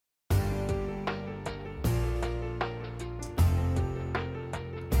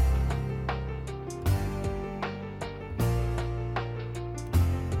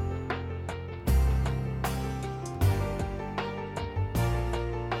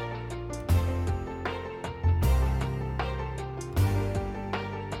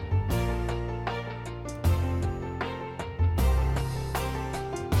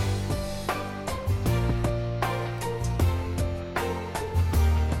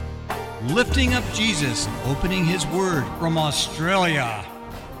lifting up Jesus, opening his word from Australia,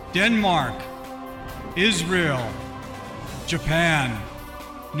 Denmark, Israel, Japan,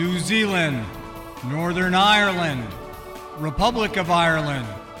 New Zealand, Northern Ireland, Republic of Ireland,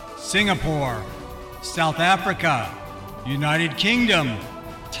 Singapore, South Africa, United Kingdom,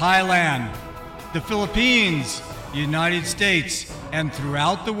 Thailand, the Philippines, United States, and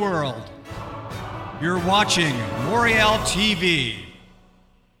throughout the world. You're watching Moriel TV.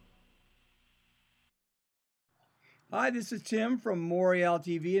 Hi, this is Tim from Moriel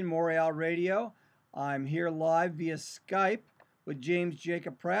TV and Moriel Radio. I'm here live via Skype with James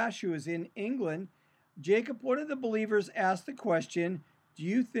Jacob Prash, who is in England. Jacob, one of the believers asked the question, do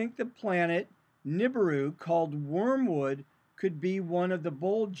you think the planet Nibiru, called Wormwood, could be one of the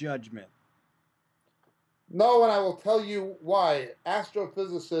bowl judgment? No, and I will tell you why.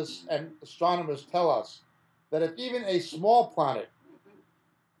 Astrophysicists and astronomers tell us that if even a small planet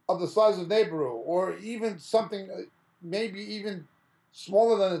of the size of Nibiru, or even something maybe even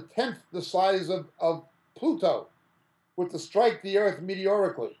smaller than a tenth the size of Pluto, were to strike the Earth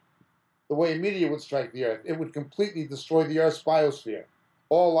meteorically, the way a meteor would strike the Earth, it would completely destroy the Earth's biosphere.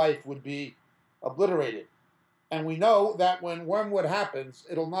 All life would be obliterated. And we know that when Wormwood happens,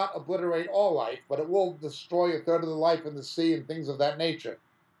 it'll not obliterate all life, but it will destroy a third of the life in the sea and things of that nature.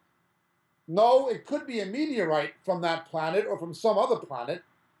 No, it could be a meteorite from that planet or from some other planet,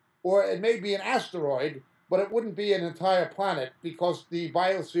 or it may be an asteroid, but it wouldn't be an entire planet because the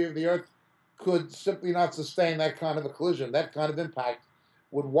biosphere of the Earth could simply not sustain that kind of a collision. That kind of impact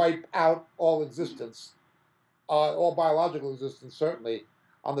would wipe out all existence, all biological existence, certainly,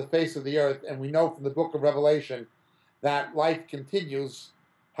 on the face of the earth. And we know from the book of Revelation that life continues,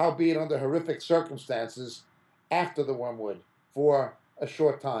 howbeit under horrific circumstances, after the wormwood for a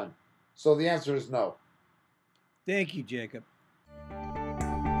short time. So the answer is no. Thank you, Jacob.